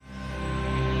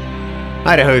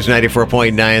Idaho's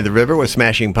 94.9 The River with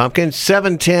Smashing Pumpkins.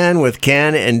 710 with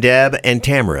Ken and Deb and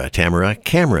Tamara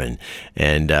Cameron.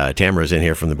 And Tamara's in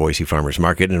here from the Boise Farmers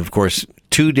Market. And, of course,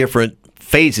 two different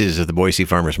phases of the Boise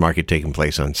Farmers Market taking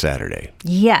place on Saturday.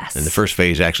 Yes. And the first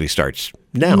phase actually starts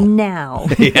now.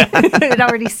 It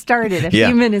already started a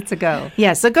few minutes ago.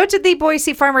 Yeah, so go to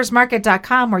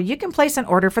theboisefarmersmarket.com where you can place an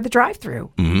order for the drive-thru.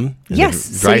 Mm-hmm. Yes.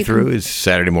 The drive-thru is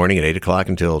Saturday morning at 8 o'clock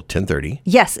until 10:30.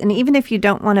 Yes, and even if you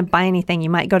don't want to buy anything, you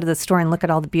might go to the store and look at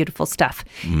all the beautiful stuff.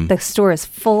 Mm-hmm. The store is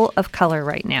full of color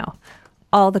right now.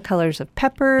 All the colors of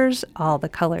peppers, all the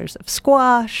colors of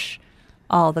squash,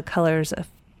 all the colors of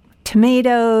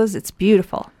tomatoes. It's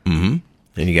beautiful. Mm-hmm.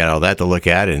 And you got all that to look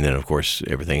at, and then, of course,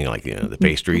 everything like the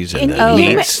pastries and the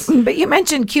meats. But you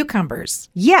mentioned cucumbers.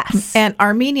 Yes. And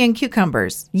Armenian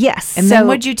cucumbers. Yes. And then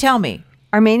what'd you tell me?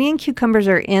 Armenian cucumbers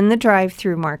are in the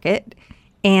drive-through market,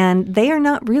 and they are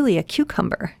not really a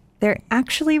cucumber. They're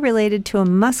actually related to a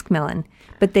muskmelon,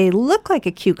 but they look like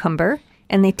a cucumber,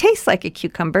 and they taste like a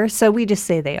cucumber, so we just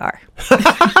say they are.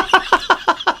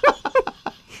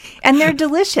 And they're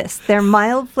delicious. They're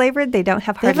mild flavored. They don't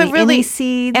have hardly any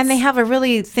seeds. And they have a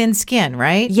really thin skin,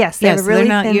 right? Yes, they have a really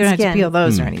thin skin. You don't have to peel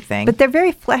those or anything. But they're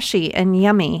very fleshy and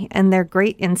yummy, and they're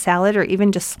great in salad or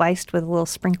even just sliced with a little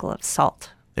sprinkle of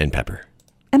salt. And pepper.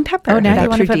 And pepper. Oh, now That's you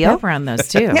want to your put deal? pepper on those,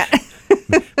 too.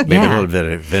 Maybe a little bit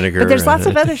of vinegar. But there's lots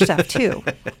of other stuff, too.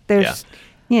 There's,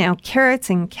 carrots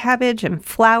and cabbage and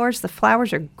flowers. The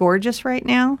flowers are gorgeous right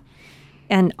now.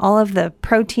 And all of the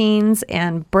proteins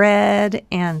and bread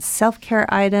and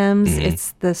self-care items.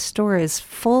 Mm-hmm. The store is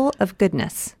full of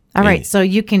goodness. All right, so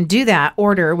you can do that,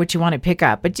 order what you want to pick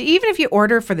up. But even if you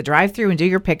order for the drive-thru and do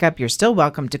your pickup, you're still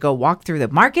welcome to go walk through the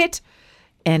market.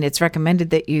 And it's recommended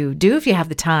that you do if you have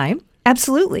the time.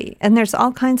 Absolutely. And there's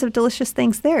all kinds of delicious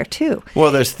things there, too.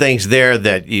 Well, there's things there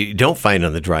that you don't find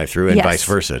on the drive-thru and vice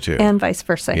versa, too. And vice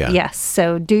versa, yes.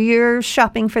 So do your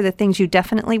shopping for the things you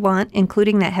definitely want,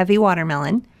 including that heavy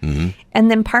watermelon. Mm-hmm. And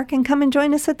then park and come and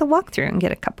join us at the walkthrough and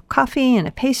get a cup of coffee and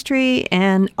a pastry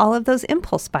and all of those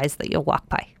impulse buys that you'll walk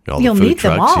by. You'll need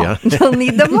them all. Yeah. You'll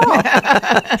need them all. And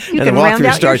the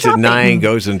walkthrough starts at 9,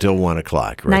 goes until 1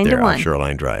 o'clock right 9 there to 1. on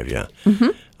Shoreline Drive, Mm-hmm.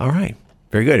 All right.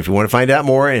 Very good. If you want to find out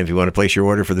more and if you want to place your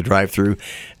order for the drive-thru,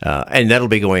 and that'll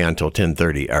be going on until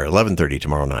 10:30 or 11:30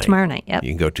 tomorrow night. Tomorrow night, yep.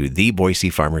 You can go to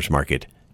theboisefarmersmarket.com.